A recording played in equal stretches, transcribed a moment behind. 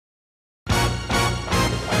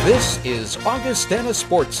This is Augustana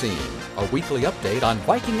Sportscene, a weekly update on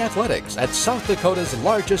Viking athletics at South Dakota's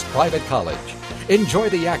largest private college. Enjoy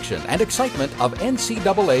the action and excitement of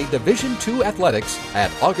NCAA Division II athletics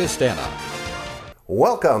at Augustana.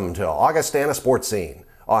 Welcome to Augustana Sportscene.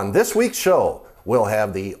 On this week's show, we'll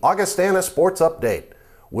have the Augustana Sports Update.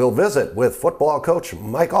 We'll visit with football coach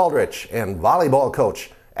Mike Aldrich and volleyball coach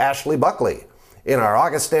Ashley Buckley. In our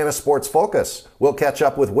Augustana Sports Focus, we'll catch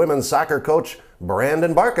up with women's soccer coach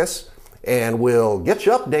Brandon Barkus, and we'll get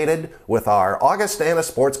you updated with our Augustana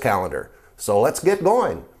Sports calendar. So let's get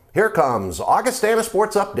going. Here comes Augustana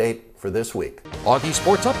Sports Update for this week. Augie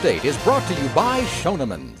Sports Update is brought to you by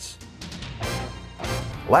Schoenemann's.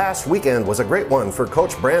 Last weekend was a great one for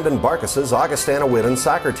Coach Brandon Barkus's Augustana women's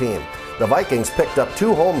soccer team. The Vikings picked up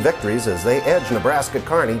 2 home victories as they edged Nebraska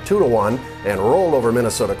Kearney 2-1 and rolled over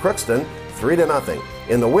Minnesota Crookston 3-0.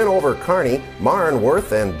 In the win over Kearney, Maren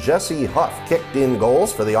Worth and Jessie Huff kicked in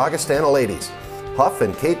goals for the Augustana ladies. Huff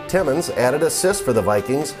and Kate Timmons added assists for the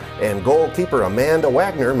Vikings, and goalkeeper Amanda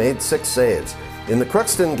Wagner made 6 saves. In the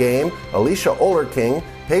Crookston game, Alicia Olerking,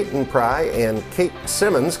 Peyton Pry, and Kate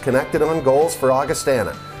Simmons connected on goals for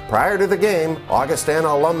Augustana. Prior to the game, Augustana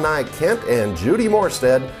alumni Kent and Judy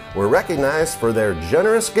Morstead were recognized for their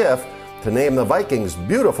generous gift to name the Vikings'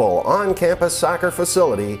 beautiful on-campus soccer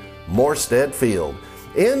facility Morstead Field.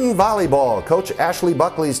 In volleyball, Coach Ashley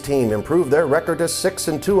Buckley's team improved their record to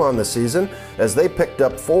 6-2 on the season as they picked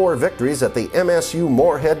up 4 victories at the MSU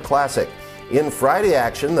Moorhead Classic. In Friday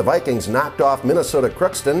action, the Vikings knocked off Minnesota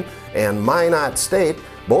Crookston and Minot State,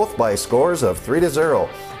 both by scores of 3-0.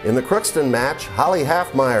 In the Crookston match, Holly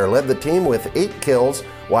Halfmeyer led the team with 8 kills,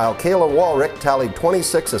 while Kayla Walrick tallied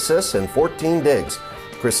 26 assists and 14 digs.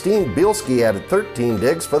 Christine Bielski added 13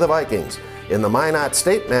 digs for the Vikings. In the Minot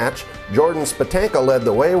State match, Jordan Spatanka led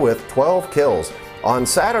the way with 12 kills. On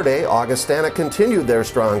Saturday, Augustana continued their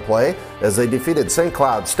strong play as they defeated St.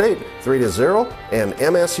 Cloud State 3-0 and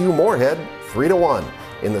MSU Moorhead 3-1.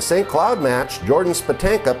 In the St. Cloud match, Jordan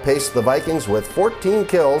Spatanka paced the Vikings with 14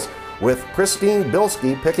 kills, with Christine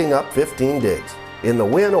Bielski picking up 15 digs. In the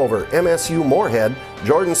win over MSU Moorhead,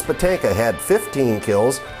 Jordan Spatanka had 15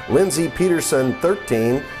 kills, Lindsay Peterson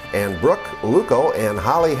 13, and Brooke Luco and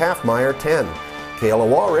Holly Halfmeyer 10. Kayla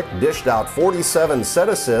Walrick dished out 47 set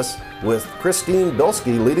assists, with Christine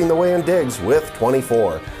Bielski leading the way in digs with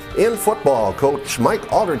 24. In football, Coach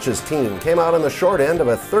Mike Aldrich's team came out on the short end of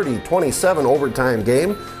a 30-27 overtime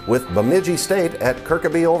game with Bemidji State at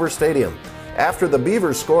Kirkaby-Over Stadium. After the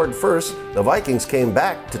Beavers scored first, the Vikings came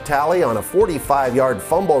back to tally on a 45-yard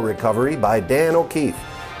fumble recovery by Dan O'Keefe.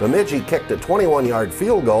 Bemidji kicked a 21-yard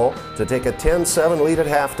field goal to take a 10-7 lead at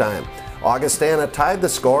halftime. Augustana tied the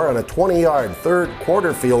score on a 20-yard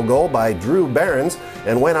third-quarter field goal by Drew Behrens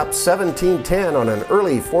and went up 17-10 on an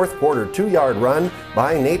early fourth-quarter 2-yard run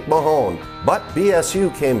by Nate Mahone. But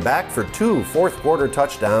BSU came back for 2 fourth-quarter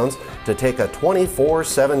touchdowns to take a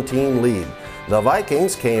 24-17 lead. The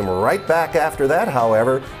Vikings came right back after that,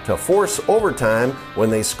 however, to force overtime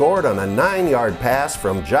when they scored on a 9-yard pass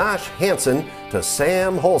from Josh Hansen to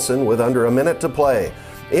Sam Holson with under a minute to play.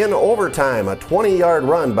 In overtime, a 20-yard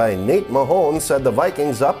run by Nate Mahone set the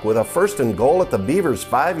Vikings up with a 1st and goal at the Beavers'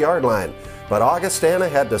 5-yard line. But Augustana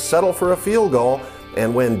had to settle for a field goal,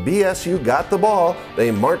 and when BSU got the ball,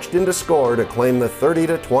 they marched into score to claim the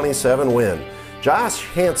 30-27 win. Josh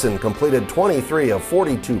Hansen completed 23 of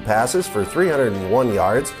 42 passes for 301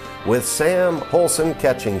 yards, with Sam Holson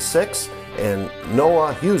catching 6 and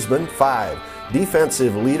Noah Huseman 5.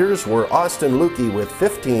 Defensive leaders were Austin Lukey with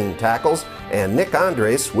 15 tackles and Nick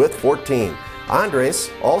Andres with 14. Andres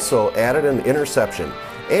also added an interception.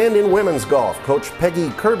 And in women's golf, Coach Peggy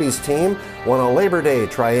Kirby's team won a Labor Day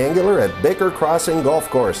triangular at Baker Crossing Golf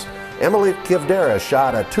Course. Emily Kivdera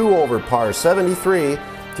shot a 2-over par 73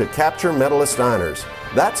 to capture medalist honors.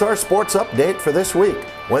 That's our sports update for this week.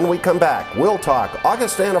 When we come back, we'll talk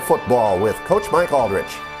Augustana football with Coach Mike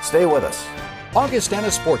Aldrich. Stay with us. Augustana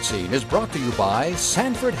Sportscene is brought to you by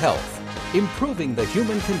Sanford Health, improving the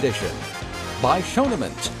human condition. By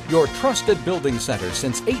Schoenemann's, your trusted building center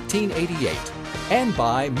since 1888. And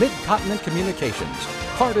by Mid-Continent Communications,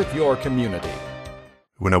 part of your community.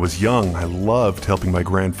 When I was young, I loved helping my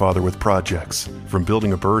grandfather with projects. From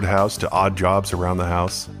building a birdhouse to odd jobs around the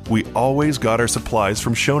house, we always got our supplies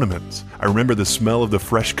from Schoenemann's. I remember the smell of the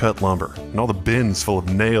fresh cut lumber and all the bins full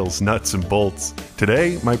of nails, nuts, and bolts.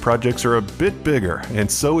 Today, my projects are a bit bigger,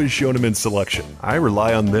 and so is Schoenemann's selection. I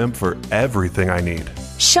rely on them for everything I need.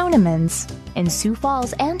 Schoenemann's in Sioux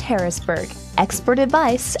Falls and Harrisburg. Expert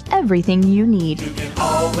advice, everything you need. You can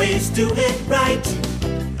always do it right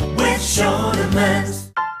with Schoenemann's.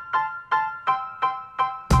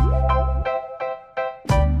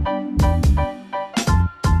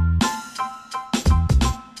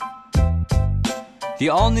 The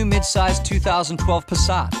all-new mid-size 2012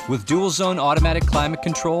 Passat with dual-zone automatic climate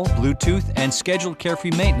control, Bluetooth, and scheduled carefree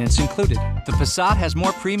maintenance included. The Passat has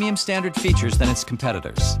more premium standard features than its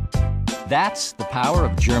competitors. That's the power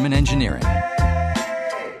of German engineering.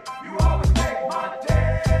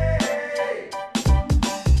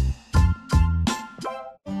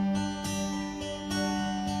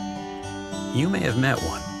 You may have met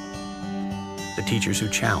one. The teachers who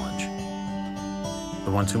challenge. The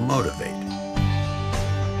ones who motivate.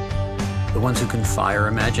 The ones who can fire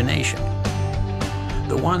imagination.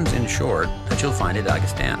 The ones, in short, that you'll find at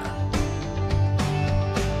Augustana.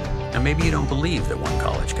 Now, maybe you don't believe that one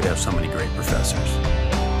college could have so many great professors.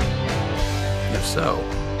 If so,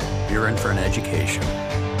 you're in for an education.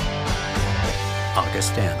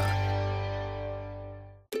 Augustana.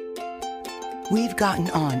 We've gotten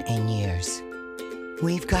on in years.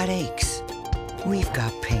 We've got aches. We've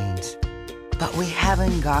got pains. But we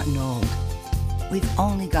haven't gotten old. We've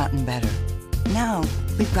only gotten better. Now,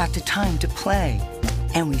 we've got the time to play.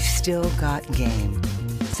 And we've still got game.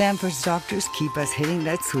 Sanford's doctors keep us hitting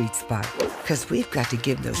that sweet spot. Because we've got to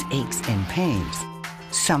give those aches and pains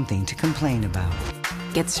something to complain about.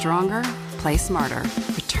 Get stronger, play smarter,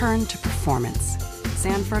 return to performance.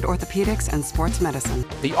 Sanford Orthopedics and Sports Medicine.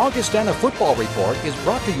 The Augustana Football Report is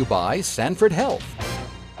brought to you by Sanford Health.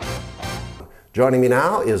 Joining me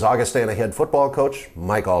now is Augustana head football coach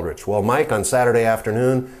Mike Aldrich. Well, Mike, on Saturday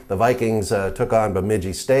afternoon, the Vikings took on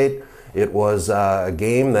Bemidji State. It was a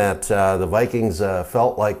game that the Vikings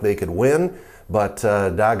felt like they could win, but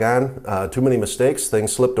doggone, too many mistakes.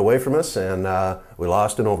 Things slipped away from us, and we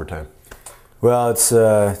lost in overtime. Well, it's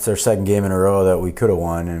our second game in a row that we could have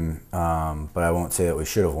won, and but I won't say that we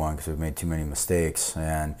should have won because we've made too many mistakes.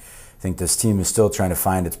 And I think this team is still trying to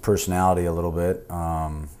find its personality a little bit,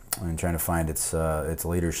 and trying to find its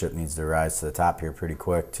leadership needs to rise to the top here pretty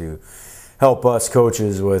quick to help us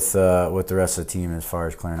coaches with the rest of the team as far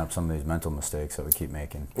as clearing up some of these mental mistakes that we keep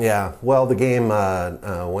making. Yeah, well, the game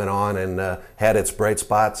went on and had its bright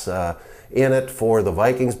spots in it for the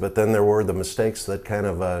Vikings, but then there were the mistakes that kind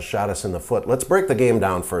of shot us in the foot. Let's break the game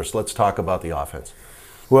down first. Let's talk about the offense.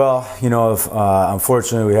 Well, you know,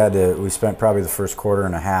 unfortunately we spent probably the first quarter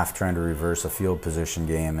and a half trying to reverse a field position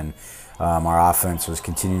game, and our offense was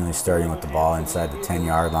continually starting with the ball inside the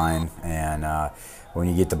 10-yard line, and when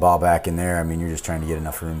you get the ball back in there, I mean, you're just trying to get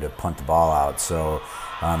enough room to punt the ball out. So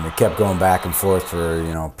it kept going back and forth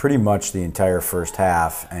for, pretty much the entire first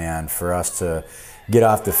half, and for us to get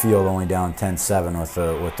off the field only down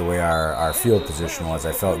 10-7 with the way our field position was,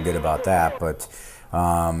 I felt good about that. But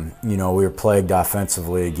we were plagued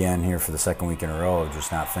offensively again here for the second week in a row of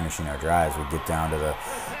just not finishing our drives. We'd get down to the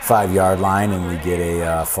 5-yard line and we'd get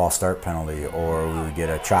a false start penalty, or we would get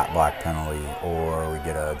a chop block penalty, or we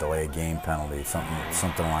get a delay of game penalty,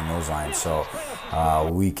 something along those lines. So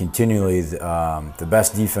we continually, the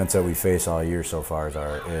best defense that we face all year so far is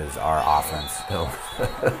our offense.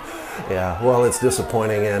 Yeah, well, it's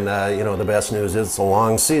disappointing, and the best news is it's a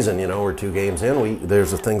long season. We're 2 games in.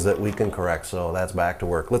 There's the things that we can correct, so that's back to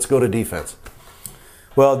work. Let's go to defense.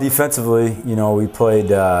 Well, defensively, we played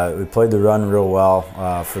the run real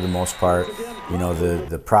well for the most part.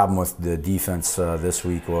 The problem with the defense this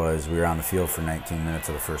week was we were on the field for 19 minutes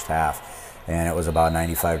of the first half, and it was about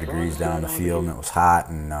 95 degrees down the field, and it was hot,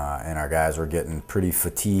 and our guys were getting pretty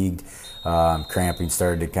fatigued. Cramping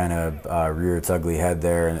started to kind of rear its ugly head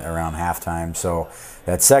there around halftime. So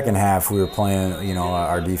that second half, we were playing.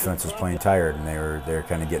 Our defense was playing tired, and they were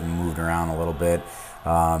kind of getting moved around a little bit.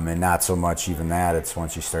 And not so much even that. It's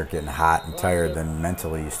once you start getting hot and tired, then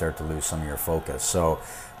mentally you start to lose some of your focus. So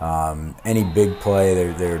any big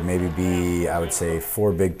play, there would maybe be, I would say,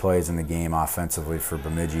 4 big plays in the game offensively for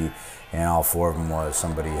Bemidji, and all 4 of them was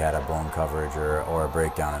somebody had a blown coverage or a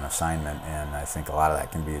breakdown in assignment, and I think a lot of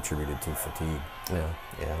that can be attributed to fatigue. Yeah.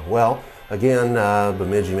 Well, again,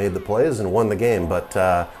 Bemidji made the plays and won the game, but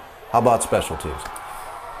how about special teams?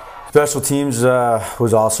 Special teams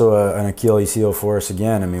was also an Achilles heel for us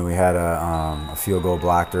again. I mean, we had a field goal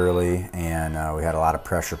blocked early, and we had a lot of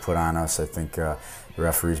pressure put on us. I think the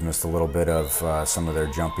referees missed a little bit of some of their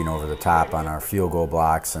jumping over the top on our field goal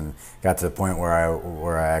blocks, and got to the point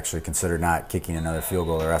where I actually considered not kicking another field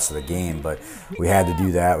goal the rest of the game. But we had to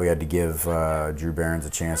do that. We had to give Drew Barons a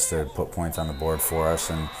chance to put points on the board for us,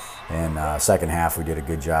 and second half we did a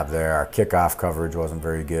good job there. Our kickoff coverage wasn't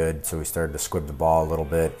very good, so we started to squib the ball a little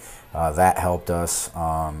bit. That helped us.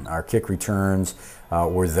 Our kick returns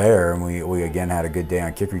were there, and we again had a good day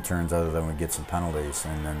on kick returns, other than we get some penalties,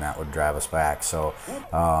 and then that would drive us back. So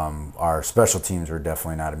our special teams were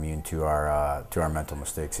definitely not immune to our mental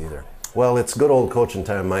mistakes either. Well, it's good old coaching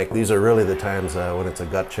time, Mike. These are really the times when it's a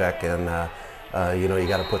gut check, and you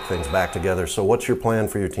got to put things back together. So what's your plan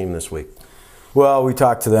for your team this week? Well, we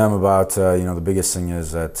talked to them about, the biggest thing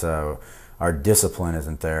is that our discipline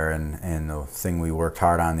isn't there, and the thing we worked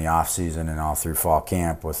hard on in the off season and all through fall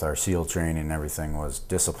camp with our SEAL training and everything was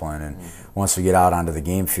discipline. And once we get out onto the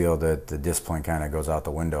game field, the discipline kind of goes out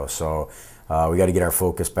the window. So we got to get our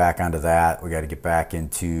focus back onto that. We got to get back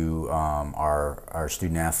into our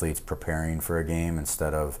student athletes preparing for a game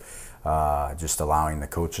instead of just allowing the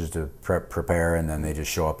coaches to prepare and then they just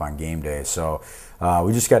show up on game day. So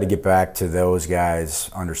we just got to get back to those guys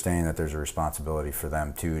understanding that there's a responsibility for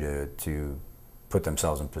them too to put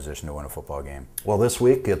themselves in position to win a football game. Well, this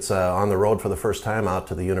week it's on the road for the first time out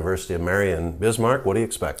to the University of Mary in Bismarck. What do you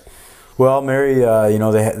expect? Well, Mary,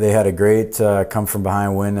 they had a great come from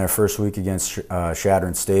behind win their first week against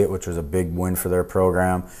Chadron State, which was a big win for their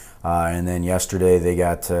program. And then yesterday they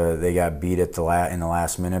got beat in the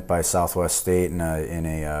last minute by Southwest State in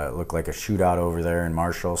a looked like a shootout over there in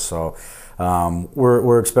Marshall. So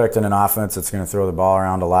we're expecting an offense that's going to throw the ball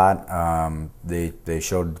around a lot. They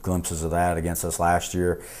showed glimpses of that against us last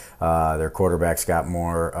year. Their quarterback's got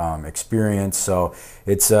more experience, so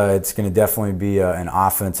it's going to definitely be an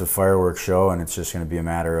offensive fireworks show, and it's just going to be a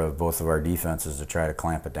matter of both of our defenses to try to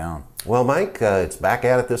clamp it down. Well, Mike, it's back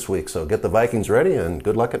at it this week, so get the Vikings ready and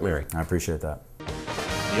good luck at Mary. I appreciate that.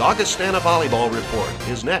 The Augustana Volleyball Report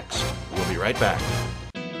is next. We'll be right back.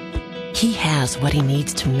 He has what he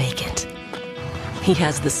needs to make it. He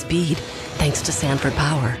has the speed, thanks to Sanford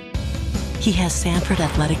Power. He has Sanford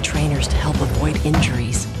athletic trainers to help avoid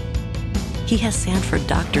injuries. He has Sanford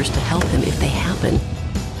doctors to help him if they happen.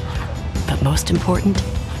 But most important,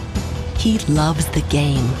 he loves the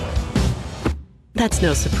game. That's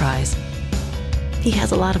no surprise. He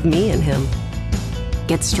has a lot of me in him.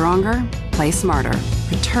 Get stronger, play smarter.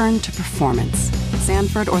 Return to performance.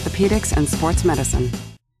 Sanford Orthopedics and Sports Medicine.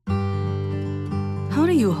 How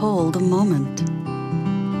do you hold a moment?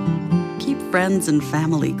 Keep friends and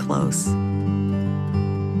family close.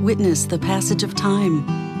 Witness the passage of time.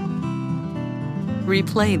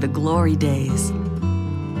 Replay the glory days.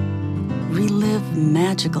 Relive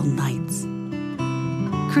magical nights.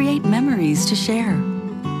 Create memories to share.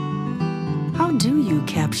 How do you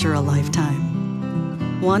capture a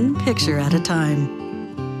lifetime? One picture at a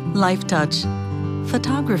time. Life Touch.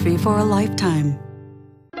 Photography for a lifetime.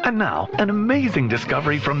 And now, an amazing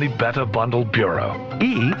discovery from the Better Bundle Bureau.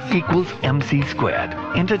 E equals MC squared.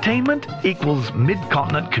 Entertainment equals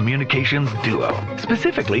Mid-Continent Communications Duo.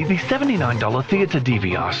 Specifically, the $79 Theater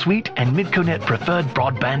DVR Suite and Midconet Preferred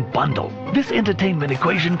Broadband Bundle. This entertainment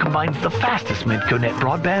equation combines the fastest Midconet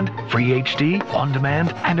broadband, free HD,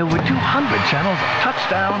 on-demand, and over 200 channels of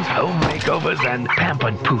touchdowns, home makeovers, and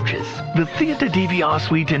pampered pooches. The Theater DVR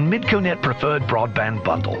Suite and Midconet Preferred Broadband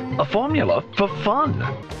Bundle. A formula for fun.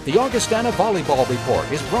 The Augustana Volleyball Report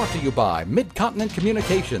is brought to you by Mid-Continent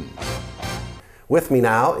Communications. With me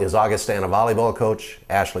now is Augustana volleyball coach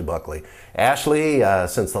Ashley Buckley. Ashley,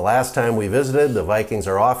 since the last time we visited, the Vikings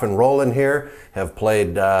are off and rolling here, have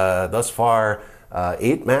played thus far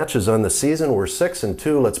 8 matches on the season. We're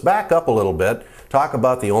 6-2. Let's back up a little bit. Talk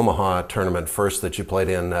about the Omaha tournament first that you played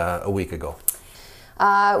in a week ago.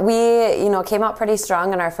 We came out pretty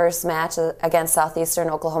strong in our first match against Southeastern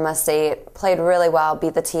Oklahoma State. Played really well,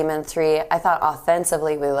 beat the team in 3. I thought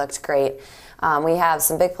offensively we looked great. We have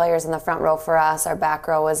some big players in the front row for us. Our back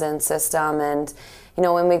row was in system, and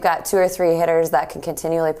when we've got 2 or 3 hitters that can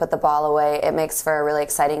continually put the ball away, it makes for a really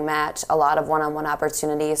exciting match. A lot of one-on-one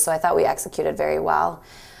opportunities. So I thought we executed very well.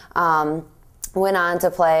 Went on to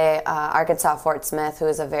play Arkansas Fort Smith, who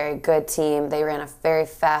is a very good team. They ran a very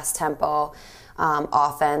fast tempo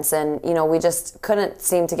offense, and we just couldn't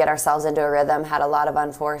seem to get ourselves into a rhythm. Had a lot of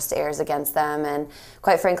unforced errors against them, and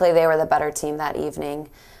quite frankly they were the better team that evening.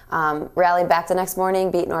 Rallied back the next morning,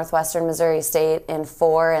 beat Northwestern Missouri State in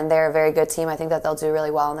 4, and they're a very good team. I think that they'll do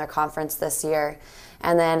really well in their conference this year.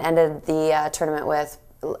 And then ended the tournament with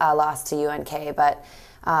a loss to UNK, but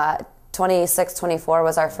 26-24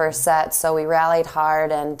 was our first set, so we rallied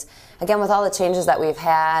hard. And again, with all the changes that we've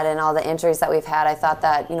had and all the injuries that we've had, I thought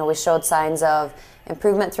that we showed signs of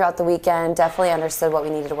improvement throughout the weekend. Definitely understood what we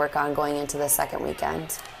needed to work on going into the second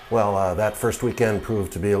weekend. Well, that first weekend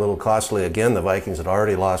proved to be a little costly. Again, the Vikings had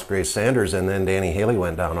already lost Grace Sanders, and then Danny Haley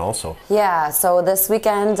went down also. Yeah, so this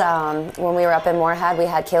weekend, when we were up in Moorhead, we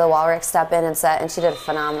had Kayla Walrick step in and set, and she did a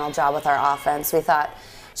phenomenal job with our offense. We thought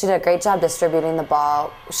she did a great job distributing the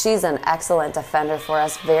ball. She's an excellent defender for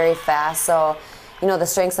us, very fast. So, the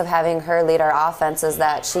strengths of having her lead our offense is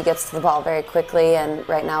that she gets to the ball very quickly and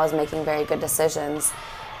right now is making very good decisions.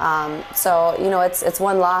 So, it's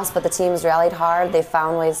one loss, but the team's rallied hard. They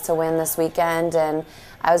found ways to win this weekend, and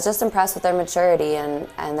I was just impressed with their maturity and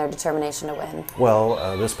their determination to win.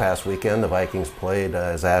 Well, this past weekend, the Vikings played,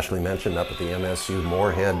 as Ashley mentioned, up at the MSU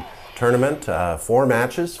Moorhead tournament. 4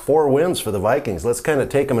 matches, 4 wins for the Vikings. Let's kind of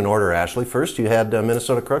take them in order, Ashley. First, you had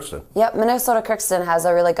Minnesota Crookston. Yep, Minnesota Crookston has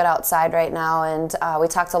a really good outside right now, and we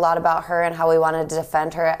talked a lot about her and how we wanted to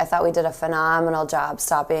defend her. I thought we did a phenomenal job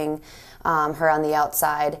stopping her on the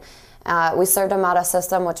outside. We served them out of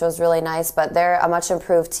system, which was really nice, but they're a much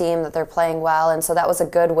improved team that they're playing well, and so that was a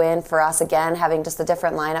good win for us again, having just a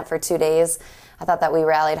different lineup for 2 days. I thought that we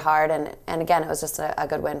rallied hard, and again, it was just a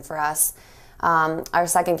good win for us. Our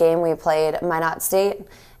second game, we played Minot State,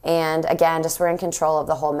 and again, just we're in control of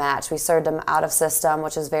the whole match. We served them out of system,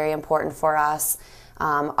 which is very important for us.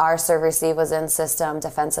 Our serve-receive was in system.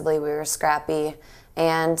 Defensively, we were scrappy,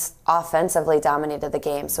 and offensively dominated the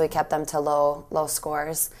game, so we kept them to low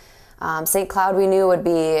scores. St. Cloud we knew would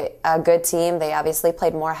be a good team. They obviously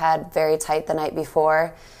played Moorhead very tight the night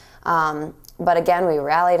before. But again, we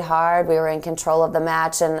rallied hard. We were in control of the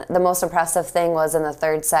match. And the most impressive thing was in the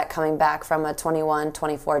third set, coming back from a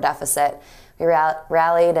 21-24 deficit. We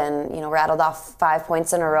rallied and rattled off 5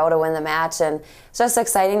 points in a row to win the match. And it's just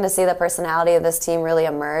exciting to see the personality of this team really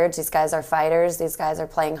emerge. These guys are fighters. These guys are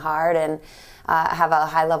playing hard and have a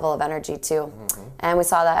high level of energy too. Mm-hmm. And we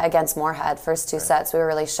saw that against Moorhead. First 2 sets, we were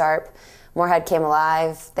really sharp. Moorhead came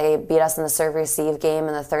alive. They beat us in the serve-receive game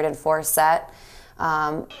in the third and fourth set.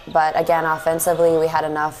 But again, offensively, we had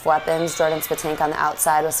enough weapons. Jordan Spatank on the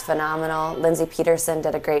outside was phenomenal. Lindsay Peterson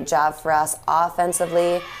did a great job for us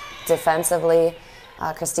offensively, defensively.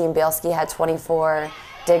 Christine Bielski had 24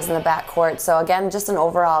 digs in the backcourt. So again, just an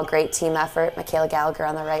overall great team effort. Michaela Gallagher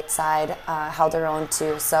on the right side held her own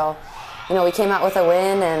too. So, we came out with a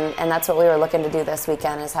win, and that's what we were looking to do this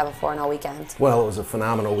weekend, is have a 4-0 weekend. Well, it was a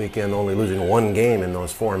phenomenal weekend, only losing 1 game in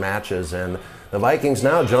those 4 matches. And the Vikings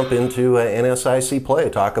now jump into NSIC play.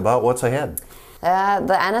 Talk about what's ahead.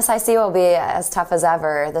 The NSIC will be as tough as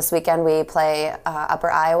ever. This weekend we play Upper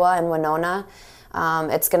Iowa and Winona.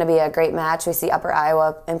 It's going to be a great match. We see Upper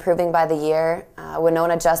Iowa improving by the year.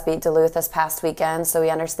 Winona just beat Duluth this past weekend, so we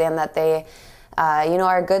understand that they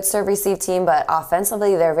are a good serve-receive team, but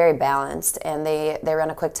offensively they're very balanced, and they run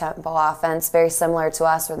a quick-tempo offense, very similar to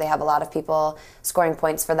us, where they have a lot of people scoring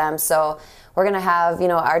points for them. So we're going to have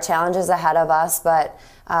our challenges ahead of us, but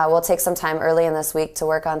we'll take some time early in this week to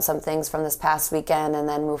work on some things from this past weekend, and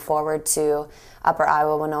then move forward to Upper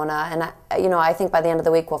Iowa, Winona. And I think by the end of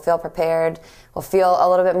the week we'll feel prepared. We'll feel a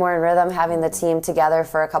little bit more in rhythm having the team together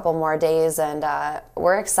for a couple more days, and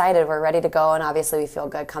we're excited. We're ready to go, and obviously we feel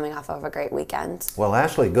good coming off of a great weekend. Well,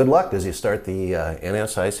 Ashley, good luck as you start the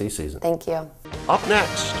NSIC season. Thank you. Up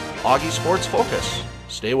next, Augie Sports Focus.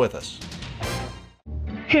 Stay with us.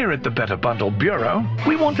 Here at the Better Bundle Bureau,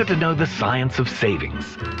 we wanted to know the science of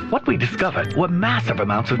savings. What we discovered were massive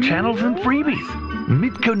amounts of channels and freebies.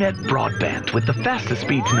 Midconet broadband with the fastest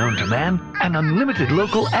speeds known to man, and unlimited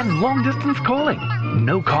local and long-distance calling.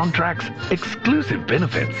 No contracts, exclusive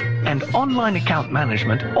benefits, and online account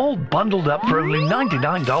management, all bundled up for only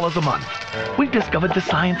 $99 a month. We've discovered the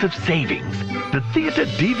science of savings. The Theater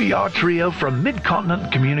DVR Trio from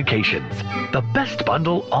Mid-Continent Communications. The best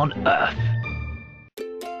bundle on Earth.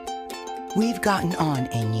 We've gotten on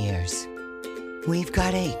in years. We've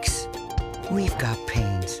got aches. We've got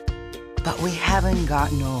pains. But we haven't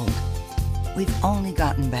gotten old. We've only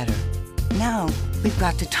gotten better. Now, we've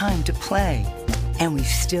got the time to play. And we've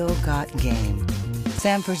still got game.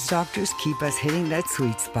 Sanford's doctors keep us hitting that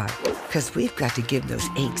sweet spot. Because we've got to give those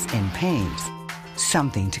aches and pains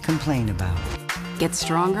something to complain about. Get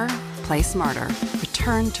stronger, play smarter,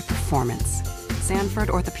 return to performance. Sanford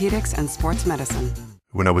Orthopedics and Sports Medicine.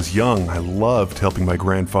 When I was young, I loved helping my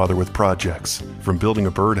grandfather with projects. From building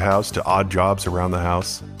a birdhouse to odd jobs around the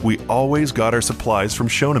house, we always got our supplies from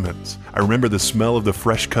Schoenemann's. I remember the smell of the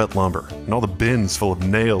fresh-cut lumber and all the bins full of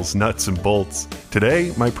nails, nuts, and bolts.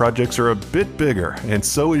 Today, my projects are a bit bigger, and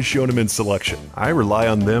so is Schoenemann's selection. I rely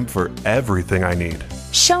on them for everything I need.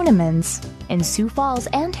 Schoenemann's in Sioux Falls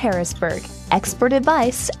and Harrisburg. Expert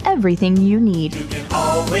advice, everything you need. You can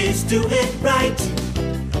always do it right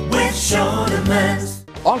with Schoenemann's.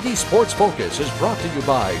 Augie Sports Focus is brought to you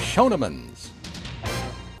by Schoenemann's.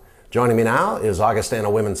 Joining me now is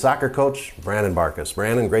Augustana women's soccer coach Brandon Barkas.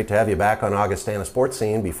 Brandon, great to have you back on Augustana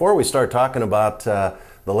Sportscene. Before we start talking about the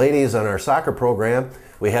ladies on our soccer program,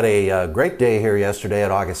 we had a great day here yesterday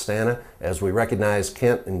at Augustana as we recognized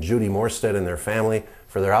Kent and Judy Morstead and their family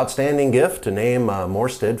for their outstanding gift to name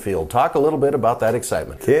Morstead Field. Talk a little bit about that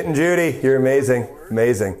excitement. Kent and Judy, you're amazing,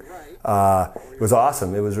 amazing. It was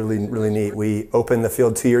awesome. It was really, really neat. We opened the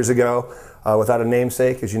field 2 years ago without a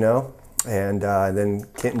namesake, as you know, and then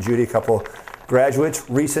Kent and Judy, a couple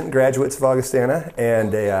recent graduates of Augustana,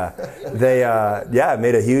 and they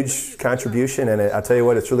made a huge contribution. And I'll tell you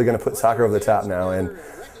what, it's really going to put soccer over the top now. And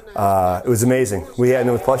it was amazing.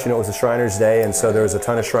 Plus, it was a Shriners Day, and so there was a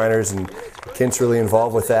ton of Shriners, and Kent's really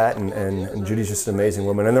involved with that, and Judy's just an amazing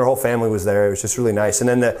woman, and their whole family was there. It was just really nice. And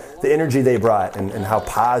then the energy they brought and how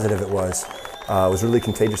positive it was really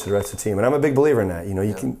contagious to the rest of the team. And I'm a big believer in that.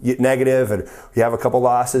 You can get negative, and you have a couple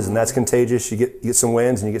losses, and that's contagious. You get some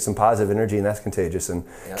wins, and you get some positive energy, and that's contagious. And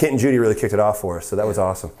Kent and Judy really kicked it off for us, so that was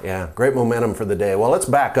awesome. Yeah, great momentum for the day. Well, let's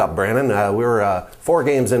back up, Brandon. We're 4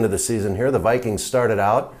 games into the season here. The Vikings started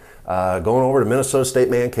out going over to Minnesota State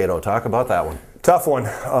Mankato. Talk about that one. Tough one.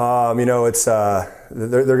 It's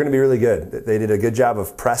they're going to be really good. They did a good job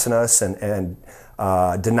of pressing us and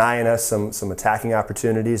denying us some attacking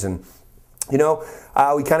opportunities, and we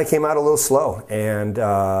kind of came out a little slow, and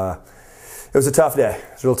it was a tough day.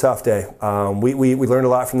 It was a real tough day. We learned a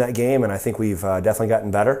lot from that game, and I think we've definitely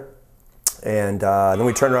gotten better. And then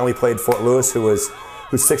we turned around. We played Fort Lewis, who's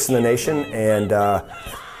 6th in the nation, and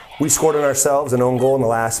we scored on ourselves an own goal in the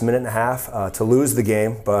last minute and a half to lose the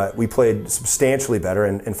game, but we played substantially better.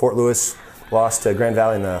 And Fort Lewis lost to Grand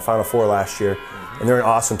Valley in the Final Four last year, and they're an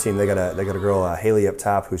awesome team. They got a girl, Haley, up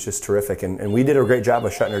top, who's just terrific. And we did a great job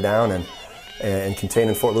of shutting her down and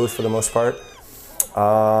containing Fort Lewis for the most part.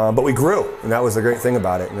 But we grew, and that was the great thing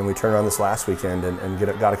about it. And then we turned around this last weekend and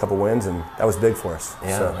got a couple wins, and that was big for us.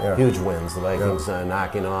 Yeah, huge wins. The Vikings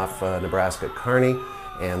knocking off Nebraska Kearney,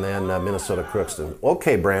 and then Minnesota Crookston.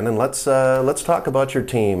 Okay, Brandon, let's talk about your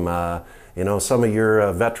team. Some of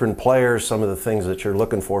your veteran players, some of the things that you're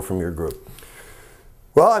looking for from your group.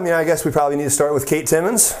 Well, I guess we probably need to start with Kate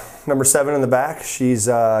Timmons, number 7 in the back. She's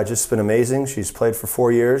just been amazing. She's played for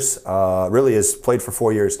 4 years, really has played for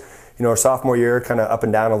 4 years. Her sophomore year, kind of up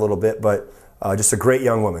and down a little bit, but just a great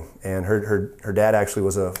young woman. And her dad actually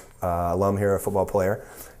was a alum here, a football player,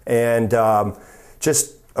 and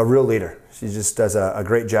just a real leader. She just does a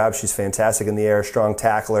great job. She's fantastic in the air, strong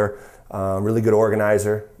tackler, really good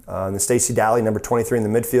organizer. And Stacy Daly, number 23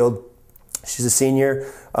 in the midfield. She's a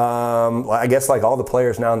senior. I guess like all the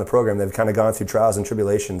players now in the program, they've kind of gone through trials and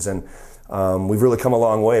tribulations, and we've really come a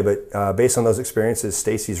long way. But based on those experiences,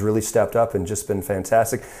 Stacy's really stepped up and just been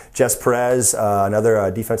fantastic. Jess Perez, another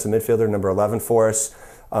defensive midfielder, number 11 for us.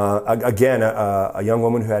 Again, a young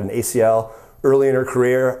woman who had an ACL early in her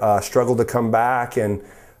career, struggled to come back, and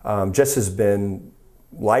just has been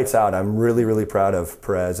lights out. I'm really, really proud of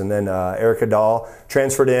Perez. And then Erica Dahl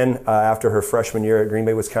transferred in after her freshman year at Green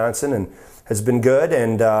Bay, Wisconsin, and has been good.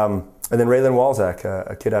 And then Raylan Walzak,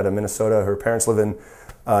 a kid out of Minnesota. Her parents live in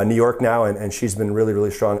New York now, and she's been really,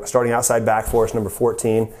 really strong. Starting outside back for us, number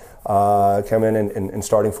 14, coming in and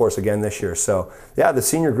starting for us again this year. So, yeah, the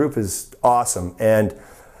senior group is awesome. And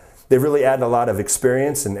they've really added a lot of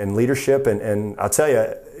experience and leadership. And I'll tell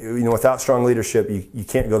you, without strong leadership, you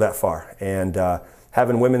can't go that far. And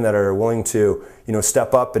having women that are willing to,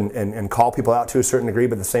 step up and call people out to a certain degree,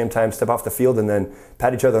 but at the same time step off the field and then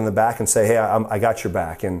pat each other on the back and say, hey, I got your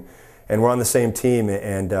back. And we're on the same team,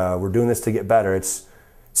 and we're doing this to get better. It's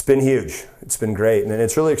been huge. It's been great, and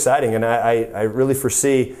it's really exciting. And I really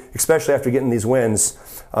foresee, especially after getting these wins,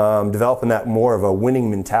 developing that more of a winning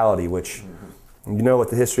mentality, which, with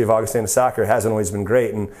the history of Augustana soccer, hasn't always been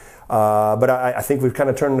great. And but I think we've kind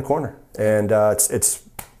of turned the corner, and it's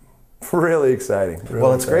really exciting.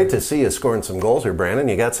 Well, it's great to see you scoring some goals here, Brandon.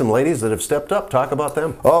 You got some ladies that have stepped up. Talk about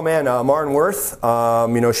them. Oh, man, Martin Worth,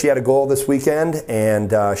 she had a goal this weekend,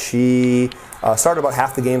 and she started about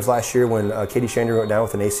half the games last year when Katie Shander went down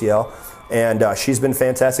with an ACL, and she's been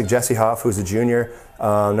fantastic. Jessie Hoff, who's a junior,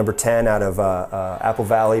 number 10 out of Apple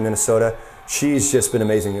Valley, Minnesota. She's just been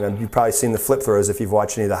amazing. You've probably seen the flip throws if you've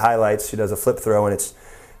watched any of the highlights. She does a flip throw, and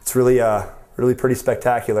it's really pretty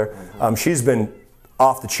spectacular. She's been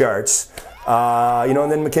off the charts. And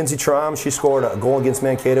then Mackenzie Trom, she scored a goal against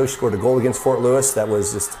Mankato. She scored a goal against Fort Lewis. That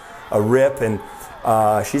was just a rip, and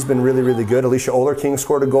she's been really, really good. Alicia Olerking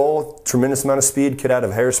scored a goal. Tremendous amount of speed. Kid out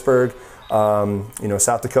of Harrisburg,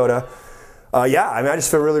 South Dakota. I just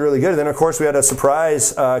feel really, really good. And then, of course, we had a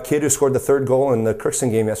surprise kid who scored the 3rd goal in the Crookston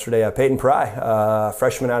game yesterday, Peyton Pry,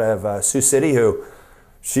 freshman out of Sioux City, who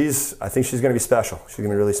I think she's going to be special. She's going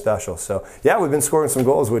to be really special. So, yeah, we've been scoring some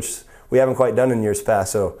goals, which we haven't quite done in years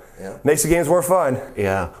past, so makes the games more fun.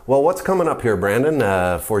 Yeah. Well, what's coming up here,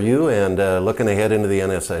 Brandon, for you, and looking ahead into the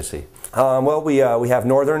NSIC? We have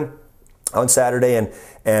Northern on Saturday, and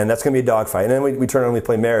that's going to be a dogfight. And then we turn and we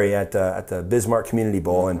play Mary at the Bismarck Community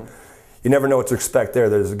Bowl, and you never know what to expect there.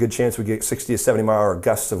 There's a good chance we get 60 to 70 mile an hour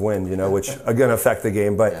gusts of wind, which are going to affect the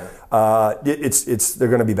game. But they're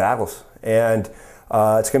going to be battles, and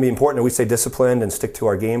it's going to be important that we stay disciplined and stick to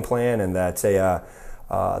our game plan, and that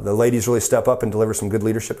the ladies really step up and deliver some good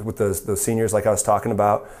leadership with those seniors, like I was talking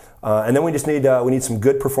about. And then we just need some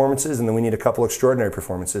good performances, and then we need a couple extraordinary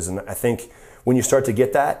performances. And I think when you start to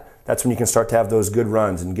get that, that's when you can start to have those good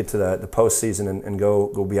runs and get to the postseason and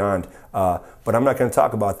go beyond. But I'm not going to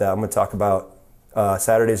talk about that. I'm going to talk about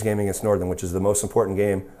Saturday's game against Northern, which is the most important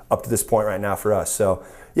game up to this point right now for us. So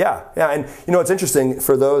yeah. And it's interesting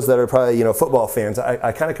for those that are probably football fans.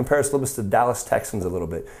 I kind of compare us a little bit to the Dallas Texans a little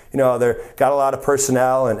bit. They're got a lot of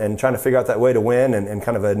personnel and trying to figure out that way to win and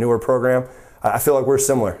kind of a newer program. I feel like we're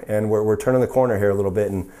similar, and we're turning the corner here a little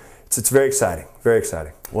bit, and it's very exciting, very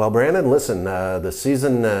exciting. Well, Brandon, listen, the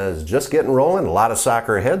season is just getting rolling. A lot of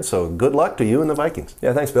soccer ahead, so good luck to you and the Vikings.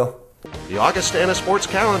 Yeah, thanks, Bill. The Augustana Sports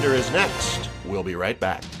Calendar is next. We'll be right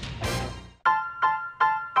back.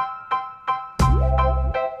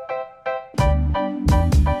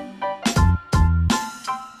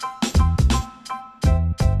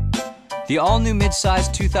 The all-new mid-size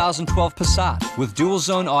 2012 Passat with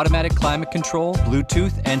dual-zone automatic climate control,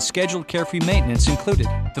 Bluetooth, and scheduled carefree maintenance included.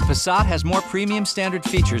 The Passat has more premium standard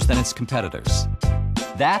features than its competitors.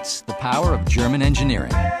 That's the power of German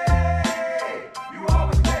engineering.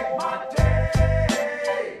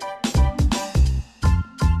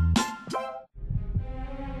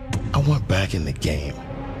 I want back in the game.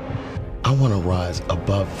 I want to rise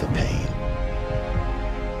above the pain.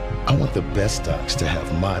 I want the best docs to have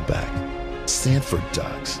my back. Sanford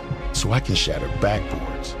docs, so I can shatter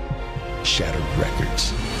backboards, shatter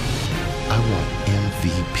records. I want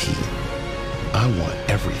MVP. I want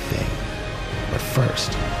everything. But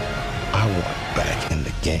first, I want back in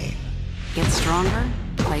the game. Get stronger,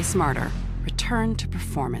 play smarter. Return to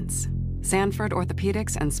performance. Sanford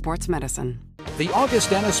Orthopedics and Sports Medicine. The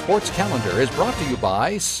Augustana Sports Calendar is brought to you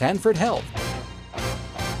by Sanford Health.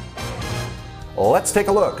 Let's take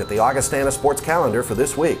a look at the Augustana Sports Calendar for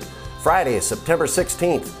this week. Friday, September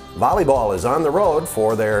 16th, volleyball is on the road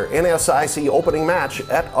for their NSIC opening match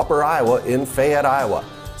at Upper Iowa in Fayette, Iowa.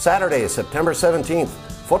 Saturday, September 17th,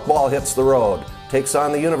 football hits the road, takes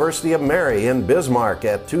on the University of Mary in Bismarck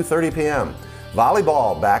at 2:30 p.m.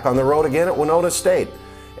 Volleyball back on the road again at Winona State.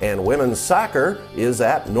 And women's soccer is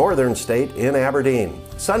at Northern State in Aberdeen.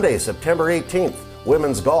 Sunday, September 18th,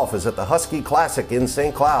 women's golf is at the Husky Classic in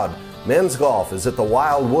St. Cloud. Men's golf is at the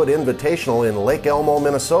Wildwood Invitational in Lake Elmo,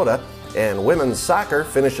 Minnesota, and women's soccer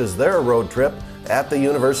finishes their road trip at the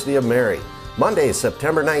University of Mary. Monday,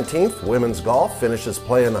 September 19th, women's golf finishes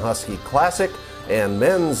playing the Husky Classic, and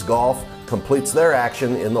men's golf completes their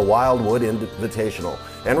action in the Wildwood Invitational.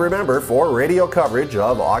 And remember, for radio coverage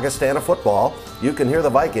of Augustana football, you can hear the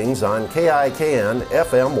Vikings on KIKN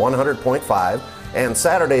FM 100.5, and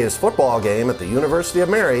Saturday's football game at the University of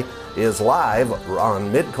Mary is live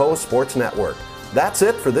on Midco Sports Network. That's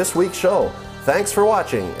it for this week's show. Thanks for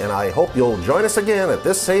watching, and I hope you'll join us again at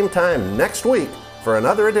this same time next week for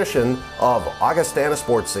another edition of Augustana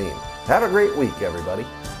Sportscene. Have a great week, everybody.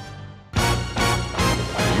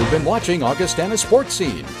 You've been watching Augustana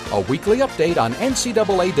Sportscene, a weekly update on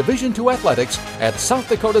NCAA Division II athletics at South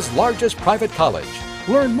Dakota's largest private college.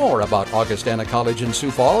 Learn more about Augustana College in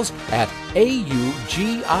Sioux Falls at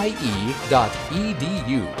augie.edu.